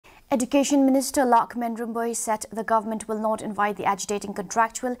Education Minister Lahkmen Rymbui said the government will not invite the agitating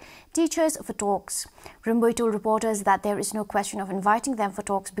contractual teachers for talks. Rymbui told reporters that there is no question of inviting them for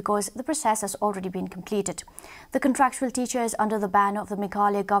talks because the process has already been completed. The contractual teachers under the banner of the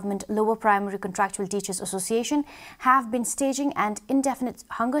Meghalaya Government Lower Primary Contractual Teachers Association have been staging an indefinite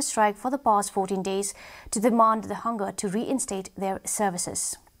hunger strike for the past 14 days to demand the hunger to reinstate their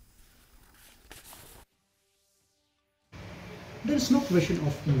services. There is no question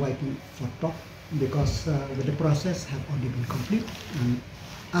of inviting for talk because the process have already been complete. And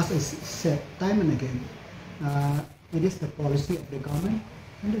as I said time and again, it is the policy of the government,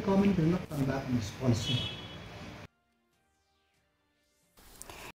 and the government will not turn back on this policy.